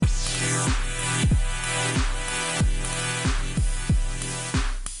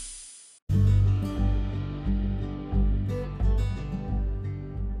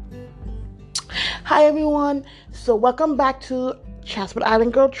Hi everyone. So welcome back to Chats with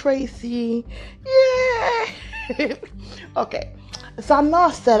Island Girl Tracy. Yeah. Okay. So I know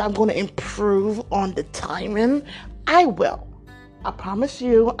I said I'm going to improve on the timing. I will. I promise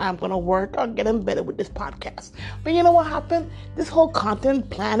you, I'm going to work on getting better with this podcast. But you know what happened? This whole content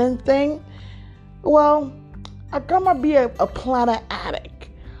planning thing, well, I gonna be a planner addict.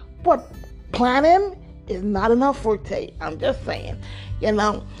 But planning is not enough forte. I'm just saying, you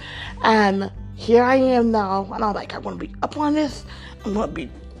know. And here I am now, and I'm like, I'm gonna be up on this. I'm gonna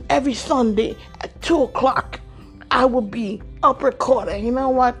be every Sunday at 2 o'clock. I will be up recording. You know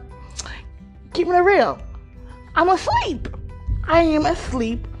what? Keeping it real. I'm asleep. I am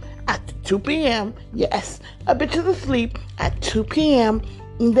asleep at 2 p.m. Yes, a bitch is asleep at 2 p.m.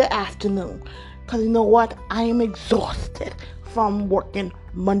 in the afternoon. Because you know what? I am exhausted from working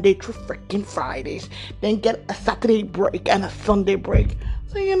Monday to freaking Fridays. Then get a Saturday break and a Sunday break.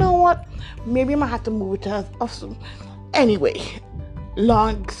 So you know what? Maybe I might have to move it to us. Anyway,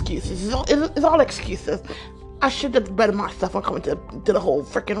 long excuses. It's all excuses. I should have better myself when coming to the whole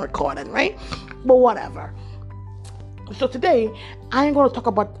freaking recording, right? But whatever. So today, I am going to talk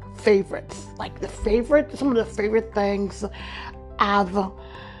about favorites. Like some of the favorite things I've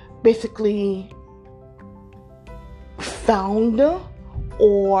basically found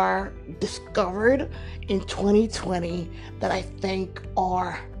or discovered in 2020 that I think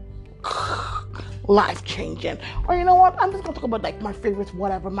are life-changing. Or you know what? I'm just going to talk about like my favorites,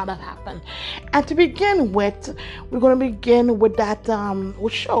 whatever might have happened. And to begin with, we're going to begin with that,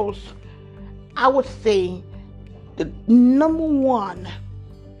 with shows. I would say the number one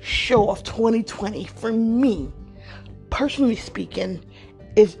show of 2020 for me, personally speaking,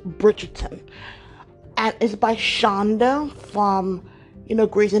 is Bridgerton. And it's by Shonda from,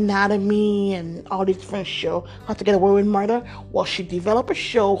 Grey's Anatomy and all these different shows. How to Get Away with Murder. Well, she developed a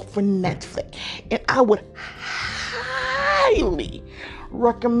show for Netflix. And I would highly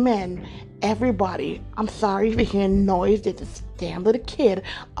recommend everybody. I'm sorry if you're hearing noise. There's this damn little kid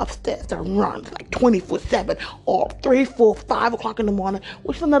upstairs that runs like 24/7 or 3, 4, 5 o'clock in the morning,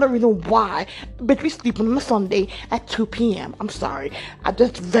 which is another reason why bitch be sleeping on a Sunday at 2 p.m. I'm sorry. I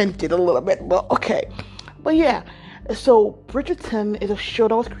just vented a little bit, but okay. But yeah, so Bridgerton is a show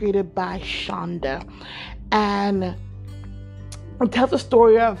that was created by Shonda, and it tells the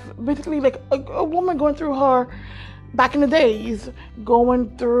story of basically like a woman going through her, back in the days,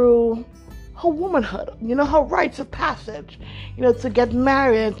 going through her womanhood, her rites of passage, to get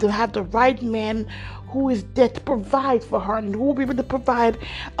married, to have the right man who is there to provide for her and who will be able to provide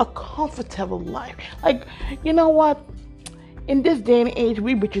a comfortable life. Like, you know what? In this day and age,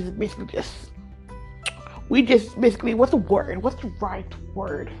 we bitches basically, what's the word? What's the right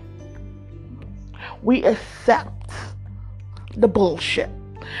word? We accept the bullshit.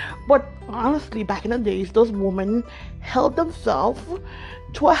 But honestly, back in the days, those women held themselves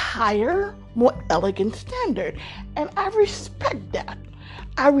to a higher, more elegant standard. And I respect that.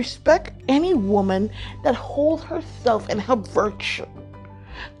 I respect any woman that holds herself and her virtue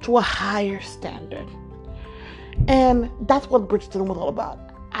to a higher standard. And that's what Bridgerton was all about.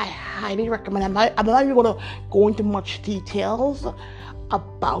 I highly recommend it. I'm not even going to go into much details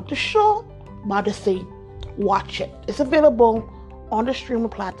about the show, but I'll just say, watch it. It's available on the streaming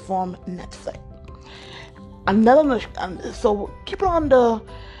platform Netflix. So keep it on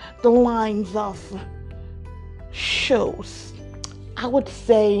the lines of shows. I would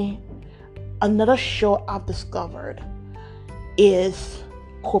say another show I've discovered is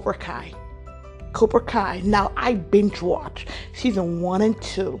Cobra Kai. Cobra Kai. Now I binge watch season 1 and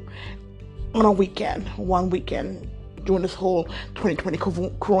 2 on one weekend during this whole 2020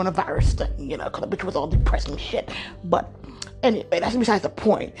 coronavirus thing, because the bitch was all depressed and shit. But anyway, that's besides the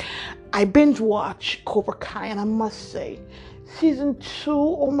point. I binge watch Cobra Kai, and I must say, season 2,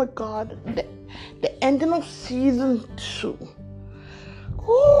 oh my god, the ending of season 2.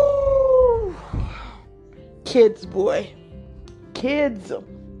 Woo! Kids, boy. Kids.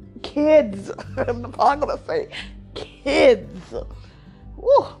 That's all I'm gonna say. Kids.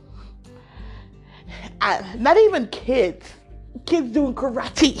 Woo. Not even kids. Kids doing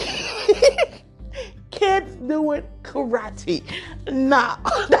karate. Kids doing karate. Nah,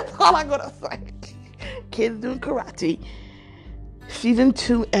 that's all I'm gonna say. Kids doing karate. Season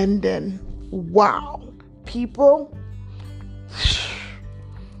 2 ending. Wow. People.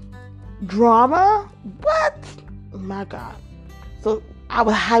 Drama? What? My god. So I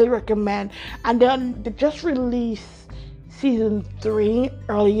would highly recommend. And then they just released season 3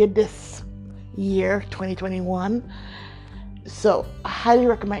 earlier this year, 2021. So I highly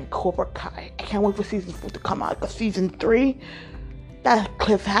recommend Cobra Kai. I can't wait for season 4 to come out, because season 3, that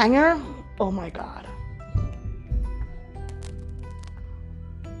cliffhanger, Oh my God.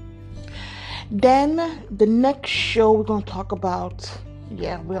 Then the next show we're going to talk about,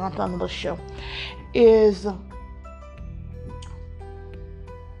 yeah, we're on to another show, is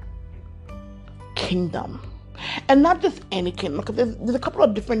Kingdom. And not just any kingdom, because there's a couple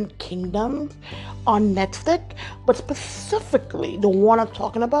of different kingdoms on Netflix, but specifically the one I'm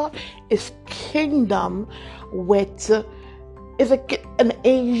talking about is Kingdom, with is an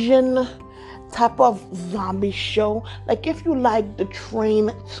Asian type of zombie show. Like if you like the Train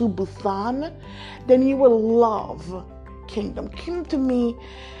to Busan, then you will love Kingdom. Kingdom to me,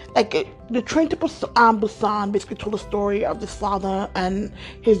 like the Train to Busan basically told the story of this father and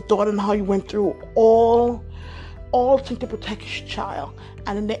his daughter and how he went through all things to protect his child,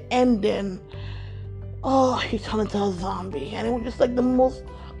 and in the ending, oh, he turned into a zombie, and it was just like the most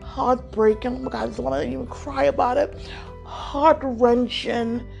heartbreaking. Oh my God, I just want to even cry about it.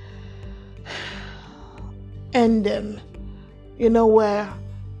 Heart-wrenching ending, where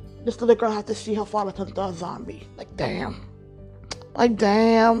this little girl had to see her father turn into a zombie. Like damn.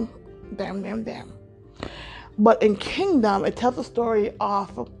 But in Kingdom, it tells the story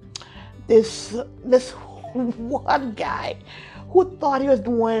of this one guy who thought he was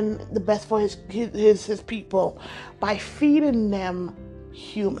doing the best for his people by feeding them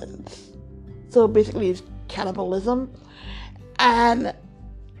humans. So basically, it's cannibalism. And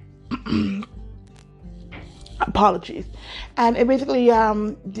apologies. And it basically,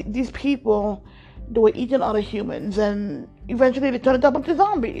 these people, they were eating other humans, and eventually they turned up into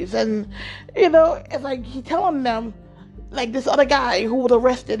zombies. And it's like he telling them, like this other guy who was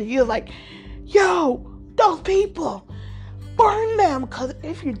arrested, he was like, "Yo, those people, burn them, because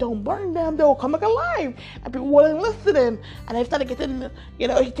if you don't burn them, they'll come back alive." And people weren't listening, and they started getting, he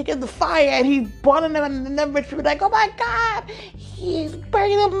taking the fire and he's burning them, and then rich people like, "Oh my God, he's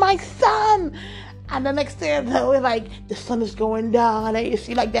burning up my son." And the next thing you know, it's like the sun is going down, and you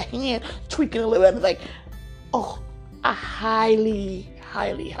see like the hand tweaking a little bit. It's like, oh, I highly,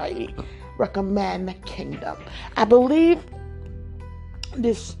 highly, highly recommend Kingdom. I believe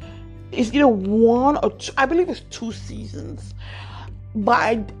this is either one or two. I believe it's 2 seasons,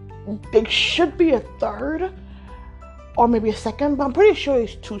 but there should be a third or maybe a second. But I'm pretty sure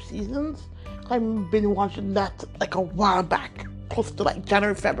it's 2 seasons. I've been watching that like a while back, close to like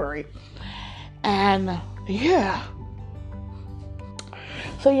January, February. And yeah,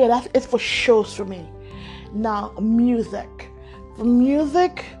 so yeah, that's it for shows for me. Now music. For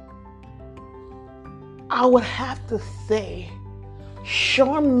music, I would have to say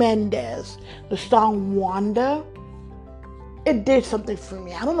Shawn Mendes, the song Wanda. It did something for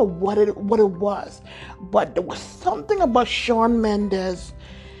me. I don't know what it was, but there was something about Shawn Mendes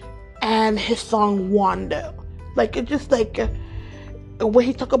and his song Wanda. Like it just like where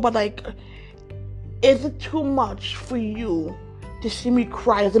he talk about like, is it too much for you to see me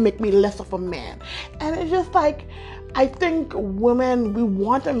cry? Does it make me less of a man? And it's just like, I think women, we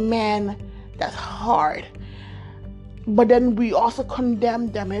want a man that's hard, but then we also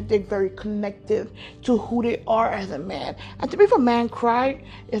condemn them if they're very connected to who they are as a man. And to me, if a man cry,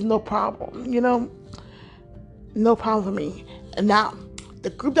 is no problem, no problem for me. And now,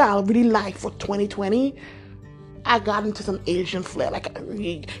 the group that I really like for 2020, I got into some Asian flair, like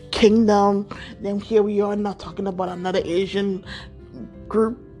Kingdom. Then here we are now talking about another Asian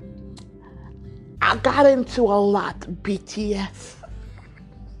group. I got into a lot BTS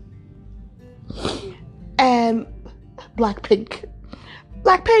and Blackpink.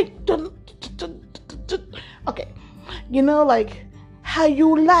 Okay, like how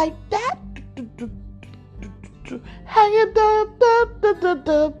you like that? How you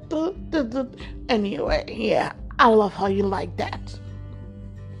do? Anyway, yeah. I love how you like that.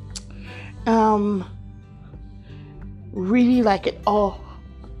 Really like it. Oh,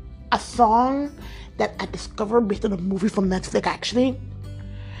 a song that I discovered based on a movie from Netflix, actually.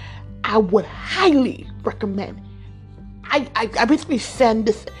 I would highly recommend. I basically send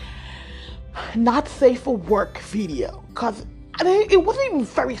this not safe for work video, because it wasn't even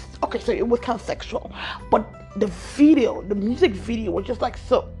very, okay, so it was kind of sexual, but the music video was just like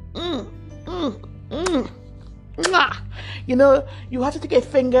so, you have to take a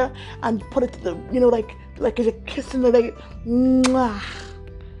finger and put it to the, like it's a kiss in the leg.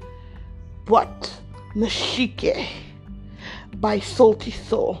 But Nashike by Salty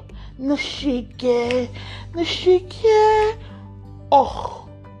Soul. Nashike. Oh.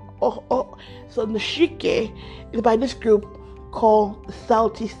 So Nashike is by this group called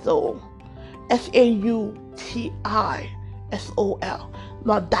Salty Soul. SAUTISOL.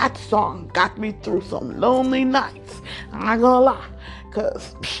 Now that song got me through some lonely nights. I'm not gonna lie,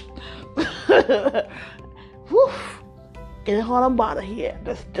 cause Whew, getting hot and bothered here.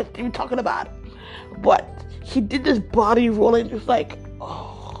 Just even talking about it. But he did this body rolling, just like,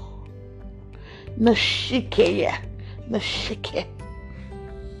 oh, Nashike, yeah, Nashike.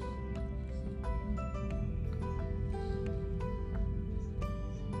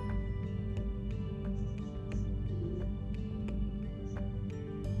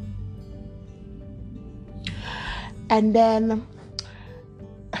 And then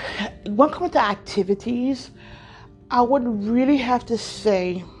when it comes to activities, I would really have to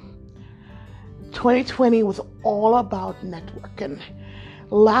say 2020 was all about networking.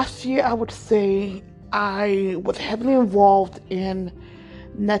 Last year, I would say I was heavily involved in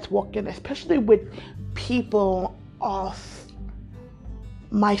networking, especially with people of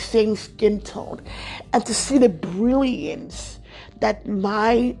my same skin tone, and to see the brilliance that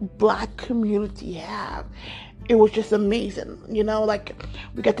my Black community have, it was just amazing. Like,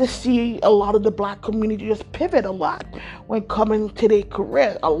 we get to see a lot of the Black community just pivot a lot when coming to their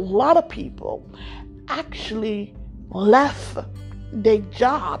career. A lot of people actually left their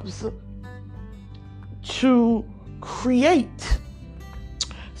jobs to create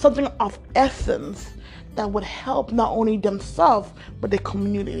something of essence that would help not only themselves but the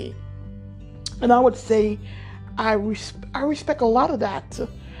community. And I would say I respect a lot of that,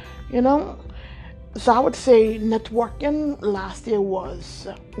 you know. So I would say networking last year was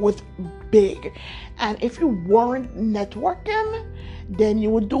big, and if you weren't networking, then you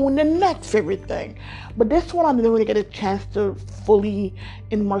were doing the next favorite thing. But this one I didn't really get a chance to fully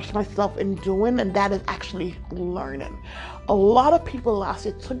immerse myself in doing, and that is actually learning. A lot of people last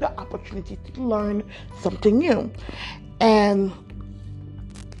year took the opportunity to learn something new, and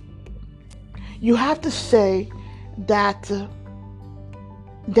you have to say that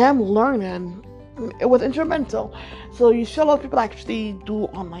them learning, it was instrumental. So you see a lot of people actually do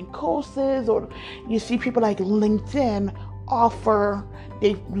online courses, or you see people like LinkedIn offer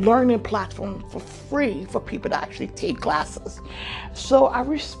a learning platform for free for people to actually take classes. So I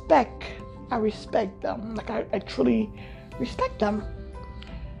respect them. Like, I truly respect them.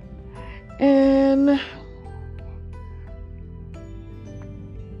 And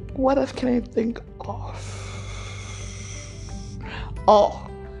what else can I think of? Oh,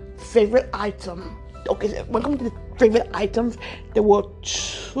 favorite item. Okay, so when it comes to the favorite items, there were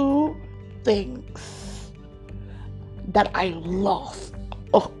two things that I love.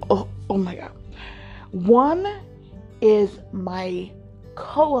 Oh my God. One is my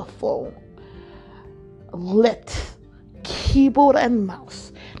colorful lit keyboard and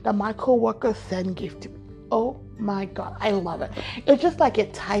mouse that my coworker sent gift to me. Oh my God, I love it. It's just like a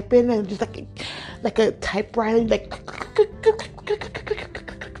typing, and just like a typewriter, like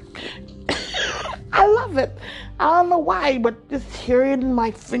I love it. I don't know why, but just hearing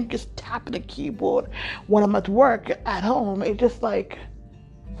my fingers tapping the keyboard when I'm at work at home, it just like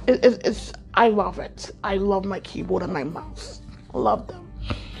it's I love it. I love my keyboard and my mouse. I love them.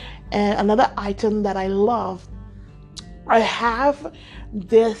 And another item that I love, I have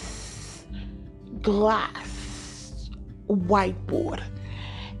this glass whiteboard,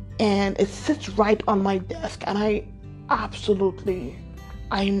 and it sits right on my desk, and I absolutely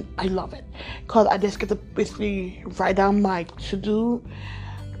love it, because I just get to basically write down my to-do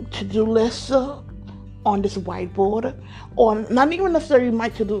list on this whiteboard, or not even necessarily my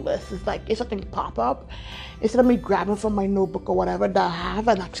to-do list. It's like if something pop up, instead of me grabbing from my notebook or whatever that I have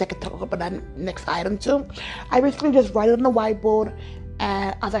and actually I can talk about that next item too, I basically just write it on the whiteboard,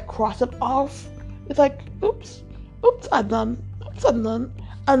 and as I cross it off, it's like oops, I'm done,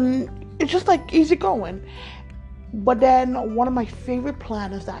 and it's just like easy going. But then one of my favorite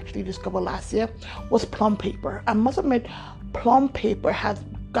planners that I actually discovered last year was Plum Paper. I must admit, Plum Paper has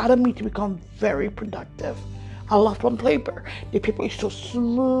gotten me to become very productive. I love Plum Paper. The paper is so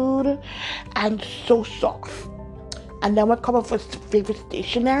smooth and so soft. And then when it comes for favorite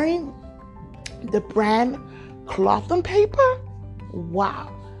stationery, the brand Cloth and Paper,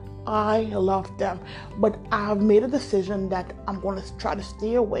 wow, I love them. But I've made a decision that I'm going to try to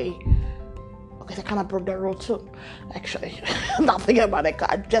stay away. Okay, I kind of broke that rule too, actually. Not thinking about it,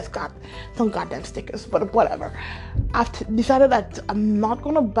 I just got some goddamn stickers, but whatever. I've decided that I'm not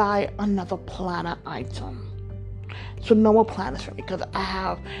going to buy another planner item. So no more planners for me, because I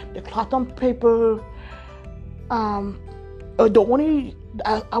have the Cloth and Paper. I would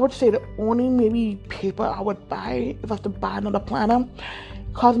say the only maybe paper I would buy if I have to buy another planner,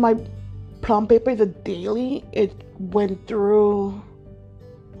 because my Plum Paper is a daily. It went through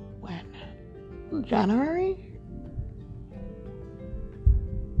January?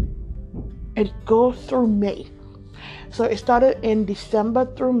 It goes through May. So it started in December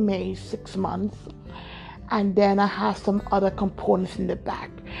through May, 6 months. And then I have some other components in the back.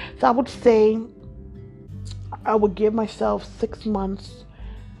 So I would say I would give myself 6 months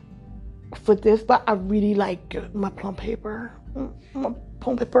for this, but I really like my plum paper. My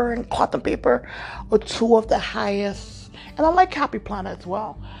plum paper and cotton paper are two of the highest. And I like Happy Planner as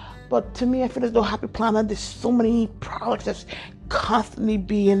well. But to me, I feel as though Happy Planner, there's so many products that's constantly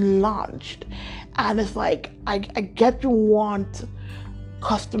being launched. And it's like, I get you want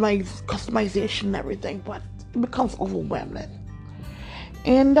customization and everything, but it becomes overwhelming.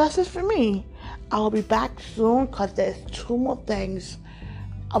 And that's it for me. I'll be back soon because there's two more things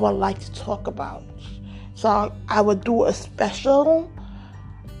I would like to talk about. So I will do a special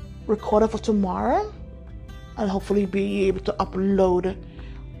recorder for tomorrow and hopefully be able to upload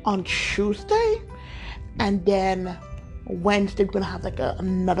on Tuesday. And then Wednesday we're gonna have like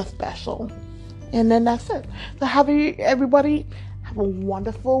another special. And then that's it. So everybody have a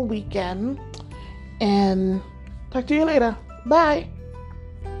wonderful weekend and talk to you later. Bye.